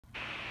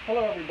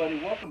Hello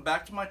everybody, welcome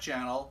back to my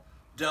channel,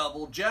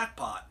 Double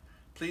Jackpot.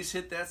 Please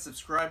hit that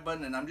subscribe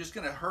button, and I'm just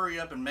going to hurry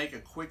up and make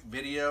a quick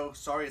video.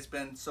 Sorry it's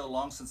been so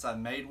long since I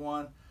made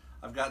one.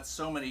 I've got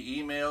so many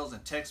emails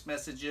and text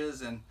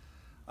messages, and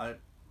I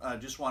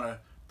just want to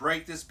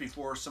break this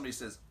before somebody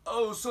says,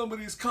 oh,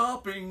 somebody's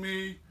copying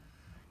me.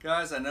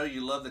 Guys, I know you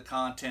love the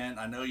content.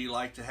 I know you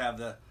like to have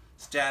the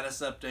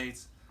status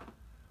updates,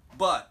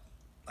 but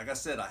like I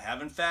said, I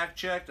haven't fact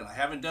checked and I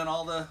haven't done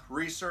all the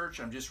research.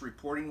 I'm just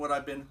reporting what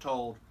I've been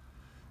told.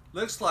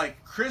 Looks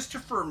like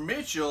Christopher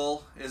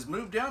Mitchell has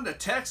moved down to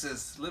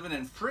Texas, living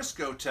in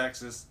Frisco,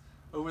 Texas,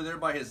 over there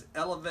by his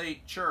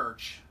Elevate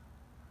Church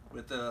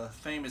with the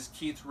famous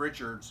Keith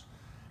Richards.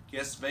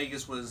 Guess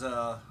Vegas was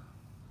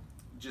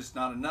just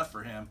not enough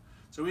for him.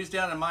 So he's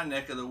down in my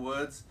neck of the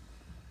woods,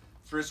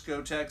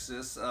 Frisco,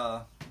 Texas.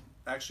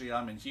 Actually,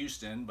 I'm in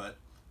Houston, but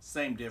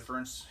same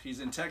difference. He's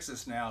in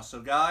Texas now.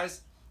 So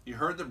guys, you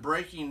heard the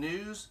breaking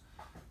news.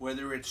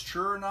 Whether it's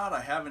true or not,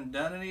 I haven't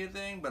done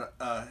anything, but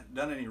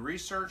done any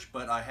research,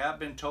 but I have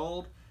been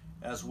told,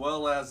 as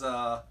well as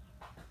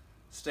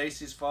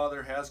Stacy's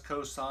father has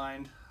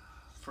co-signed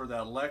for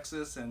that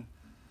Lexus. And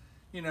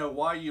you know,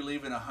 why are you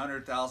leaving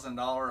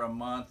 $100,000 a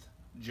month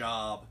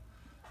job,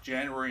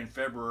 January and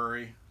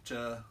February,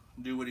 to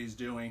do what he's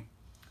doing?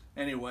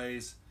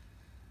 Anyways,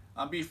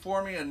 I'll be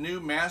forming a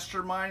new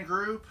mastermind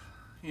group.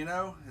 You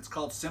know, it's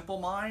called Simple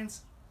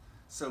Minds.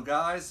 So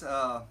guys,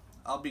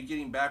 I'll be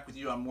getting back with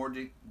you on more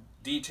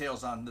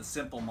details on the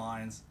Simple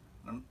Minds.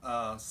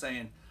 I'm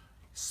saying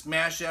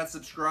smash that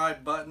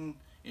subscribe button,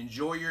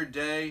 enjoy your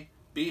day,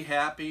 be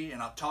happy,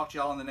 and I'll talk to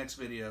y'all in the next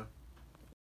video.